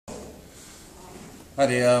Hi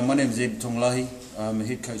there, my name is Ed Tonglahi. I'm a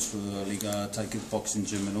head coach for the Liga Taekwondo Boxing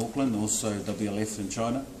Gym in Auckland, also WLF in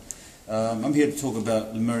China. I'm here to talk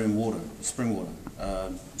about Lemurian water, spring water,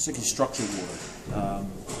 particularly structured water.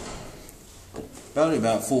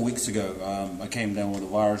 About 4 weeks ago, I came down with a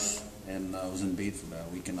virus and I was in bed for about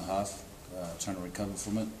a week and a half, trying to recover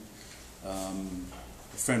from it. A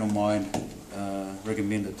friend of mine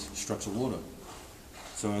recommended structured water,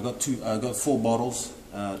 so I got 4 bottles,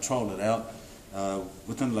 trialed it out.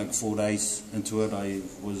 Within like 4 days into it, I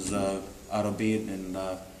was out of bed and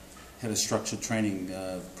had a structured training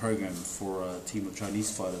program for a team of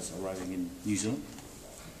Chinese fighters arriving in New Zealand.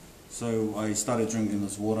 So I started drinking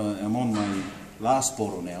this water. I'm on my last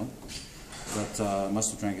bottle now, but I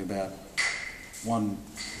must have drank about 1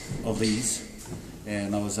 of these,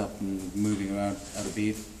 and I was up and moving around out of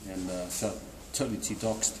bed and felt totally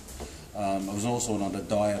detoxed. I was also on a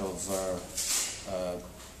diet of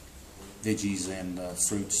veggies and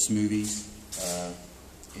fruit smoothies,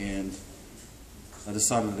 and I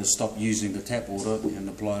decided to stop using the tap water and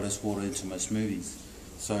apply this water into my smoothies.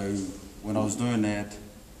 So when I was doing that,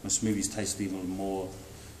 my smoothies tasted even more,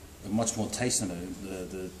 much more taste in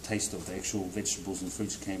it. The taste of the actual vegetables and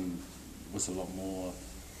fruits was a lot more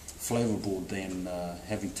flavourful than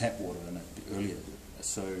having tap water in it earlier.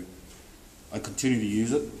 So I continue to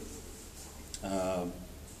use it.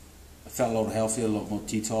 I felt a lot healthier, a lot more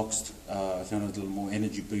detoxed. I found it a little more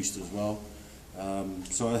energy boost as well.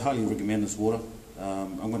 So I highly recommend this water.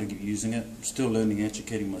 I'm going to keep using it. I'm still learning,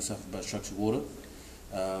 educating myself about structured water.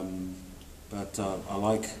 But I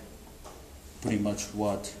like pretty much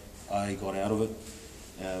what I got out of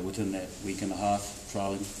it within that week and a half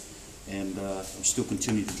trialing. And I'm still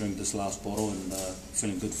continuing to drink this last bottle and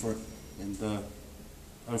feeling good for it. And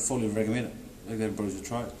I fully recommend it. I think everybody should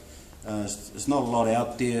try it. There's not a lot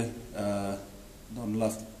out there, not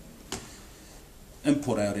enough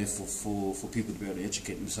input out there for people to be able to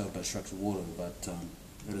educate themselves about structured water, but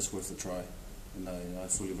it is worth a try, and I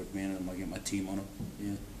fully recommend it. I might get my team on it.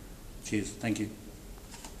 Yeah. Cheers. Thank you.